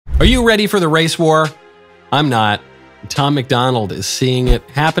Are you ready for the race war? I'm not. Tom MacDonald is seeing it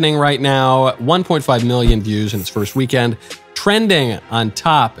happening right now. 1.5 million views in its first weekend. Trending on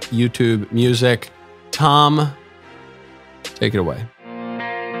top YouTube music. Tom, take it away.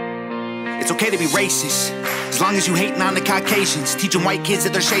 It's okay to be racist, as long as you hating on the Caucasians, teaching white kids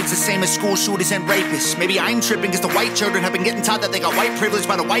that their shade's the same as school shooters and rapists. Maybe I'm tripping because the white children have been getting taught that they got white privilege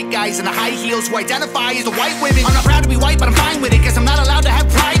by the white guys in the high heels who identify as the white women. I'm not proud to be white, but I'm fine with it, because I'm not allowed to have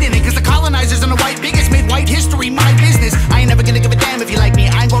pride in it, because the colonizers and the white bigots made white history my business. I ain't never gonna give a damn if you like me.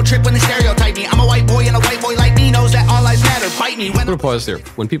 I ain't gonna trip when they stereotype me. I'm a white boy, and a white boy like me knows that all lives matter. Bite me when— I'm gonna pause there.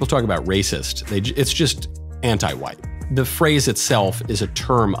 When people talk about racist, it's just anti-white. The phrase itself is a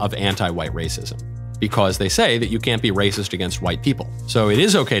term of anti-white racism, because they say that you can't be racist against white people. So it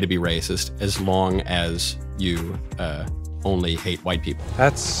is okay to be racist as long as you only hate white people.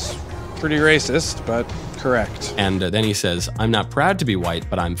 That's pretty racist, but correct. And then he says, I'm not proud to be white,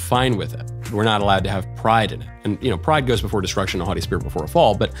 but I'm fine with it. We're not allowed to have pride in it. And, you know, pride goes before destruction, a haughty spirit before a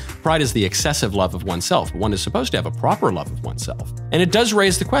fall, but pride is the excessive love of oneself. One is supposed to have a proper love of oneself. And it does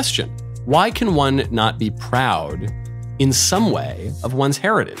raise the question, why can one not be proud in some way of one's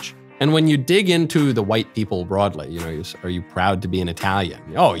heritage? And when you dig into the white people broadly, you know, are you proud to be an Italian?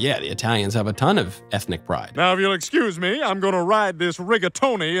 Oh yeah, the Italians have a ton of ethnic pride. Now, if you'll excuse me, I'm gonna ride this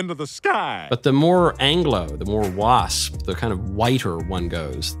rigatoni into the sky. But the more Anglo, the more WASP, the kind of whiter one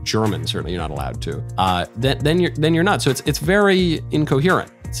goes, German, certainly you're not allowed to, then you're not. So it's very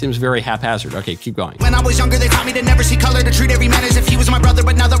incoherent. It seems very haphazard. Okay, keep going. When I was younger, they taught me to never see color, to treat every man as if he was my brother.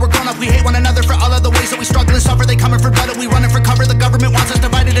 But now that we're grown up, we hate one another for all of the ways that we struggle and suffer. They coming for blood and we running for cover. The government wants us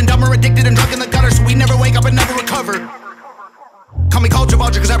divided and dumber, addicted and drunk in the gutter, so we never wake up and never recover. Call me culture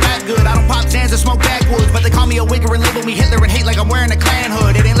vulture because I rap good. I don't pop Zans and smoke backwoods, but they call me a wigger and label me Hitler and hate like I'm wearing a Klan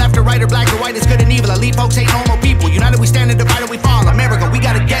hood. It ain't left or right or black or white, it's good and evil. I leave folks hate normal people. United we stand and divided we fall. America, we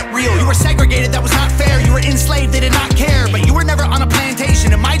gotta get real. You were segregated, that was not fair. You were enslaved, they did not care. But you were never on a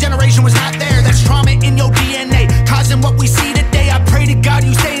plantation and my generation was not there. That's trauma in your DNA, causing what we see today. I pray to God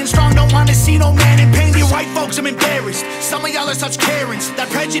you staying strong, don't wanna see no man in pain. You white folks, I'm embarrassed. Some of y'all are such Karens. That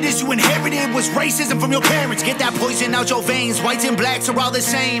prejudice you inherited was racism from your parents. Get that poison out your veins. Whites and blacks are all the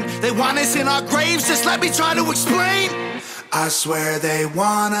same. They want us in our graves, just let me try to explain. I swear they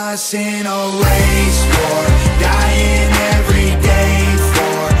want us in a race war, dying every day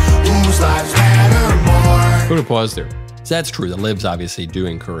for whose lives matter more. Put a pause there. So that's true. The libs obviously do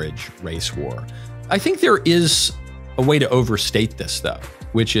encourage race war. I think there is a way to overstate this, though,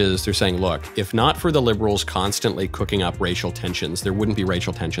 which is they're saying, look, if not for the liberals constantly cooking up racial tensions, there wouldn't be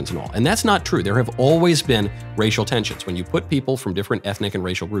racial tensions at all. And that's not true. There have always been racial tensions. When you put people from different ethnic and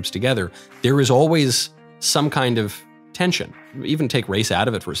racial groups together, there is always some kind of tension. Even take race out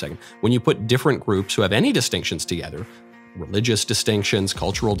of it for a second. When you put different groups who have any distinctions together, religious distinctions,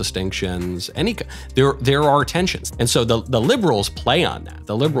 cultural distinctions, there are tensions. And so the liberals play on that.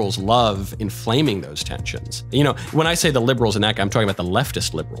 The liberals love inflaming those tensions. You know, when I say the liberals in that, I'm talking about the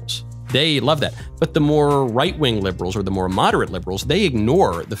leftist liberals. They love that. But the more right-wing liberals or the more moderate liberals, they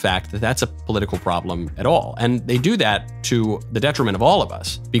ignore the fact that that's a political problem at all. And they do that to the detriment of all of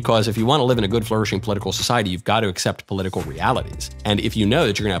us. Because if you want to live in a good, flourishing political society, you've got to accept political realities. And if you know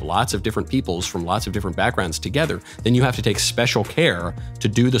that you're going to have lots of different peoples from lots of different backgrounds together, then you have to take special care to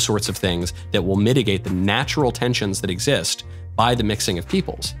do the sorts of things that will mitigate the natural tensions that exist by the mixing of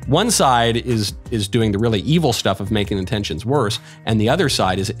peoples. One side is doing the really evil stuff of making the tensions worse, and the other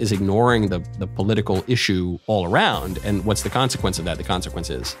side is ignoring the political issue all around. And what's the consequence of that? The consequence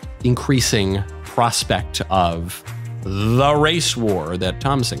is increasing prospect of the race war that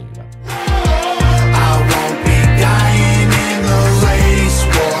Tom's singing about. I won't be dying in the race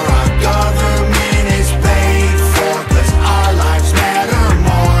war. Our government is paid for, 'cause our lives matter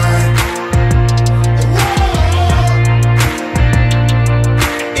more.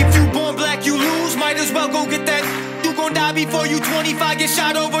 If you born black, you lose. Might as well go get that. You gon' die before you 25, get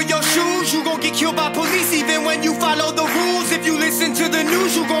shot over your shoes. You gon' get killed by police even when you follow the rules. If you listen to the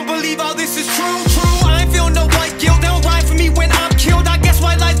news, you gon' believe all this is true. I ain't feel no white guilt. They don't ride for me when I'm killed. I guess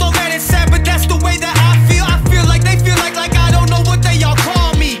white lives don't matter.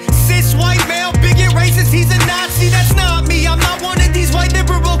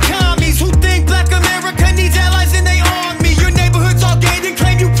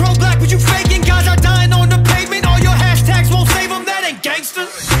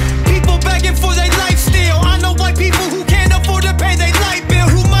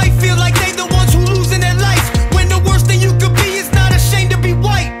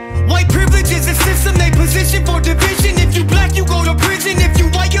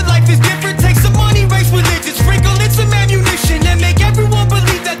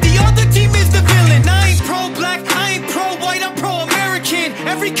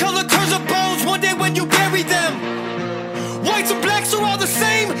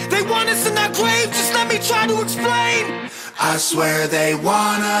 to explain. I swear they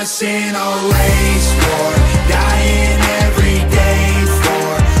want us in a race war, dying every day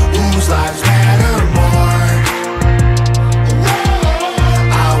for whose lives matter more.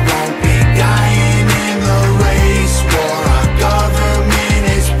 I won't be dying in the race war. Our government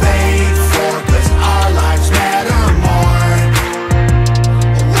is paid for, 'cause our lives matter more.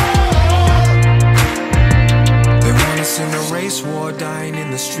 They want us in a race war, dying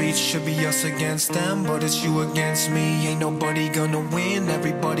in the streets. Should be us against them, but it's you against me. Ain't nobody gonna win,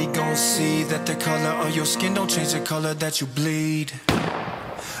 everybody gon' see that the color of your skin don't change the color that you bleed.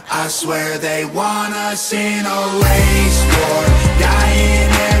 I swear they want us in a race war,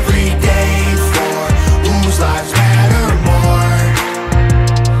 dying every day for whose lives matter more.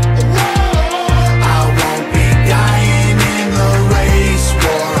 I won't be dying in the race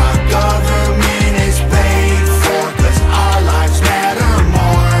war. Our government is paid for, 'cause our lives matter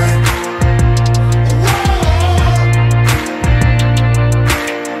more.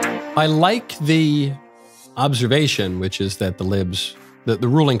 I like the observation, which is that the libs, the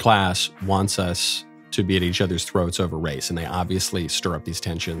ruling class wants us to be at each other's throats over race, and they obviously stir up these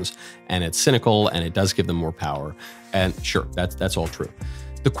tensions, and it's cynical, and it does give them more power. And sure, that's all true.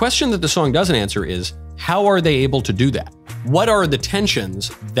 The question that the song doesn't answer is, how are they able to do that? What are the tensions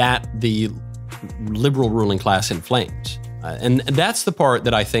that the liberal ruling class inflames? And that's the part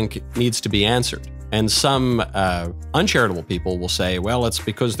that I think needs to be answered. And some uncharitable people will say, well, it's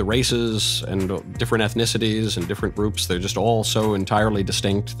because the races and different ethnicities and different groups, they're just all so entirely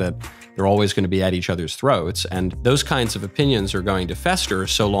distinct that they're always going to be at each other's throats. And those kinds of opinions are going to fester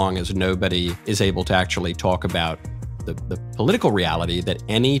so long as nobody is able to actually talk about the political reality that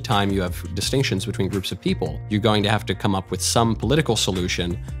any time you have distinctions between groups of people, you're going to have to come up with some political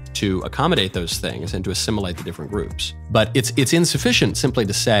solution to accommodate those things and to assimilate the different groups. But it's insufficient simply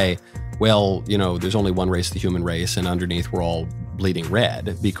to say, well, you know, there's only one race, the human race, and underneath we're all bleeding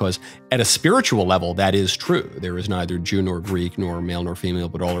red, because at a spiritual level, that is true. There is neither Jew nor Greek, nor male nor female,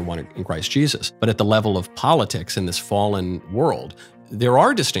 but all are one in Christ Jesus. But at the level of politics in this fallen world, there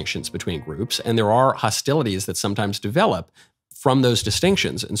are distinctions between groups, and there are hostilities that sometimes develop from those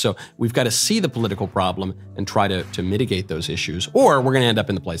distinctions. And so we've got to see the political problem and try to mitigate those issues, or we're going to end up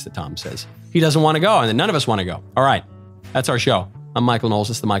in the place that Tom says. He doesn't want to go, and then none of us want to go. All right, that's our show. I'm Michael Knowles.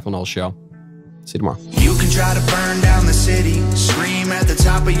 It's the Michael Knowles Show. See you tomorrow. You can try to burn down the city, scream at the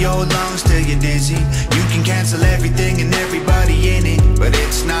top of your lungs till you're dizzy. You can cancel everything and everybody in it, but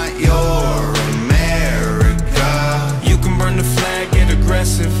it's not your America. You can burn the flag, get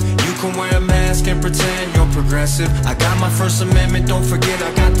aggressive. You can wear a mask and pretend you're progressive. I got my First Amendment, don't forget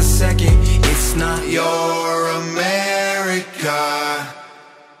I got the second. It's not your America.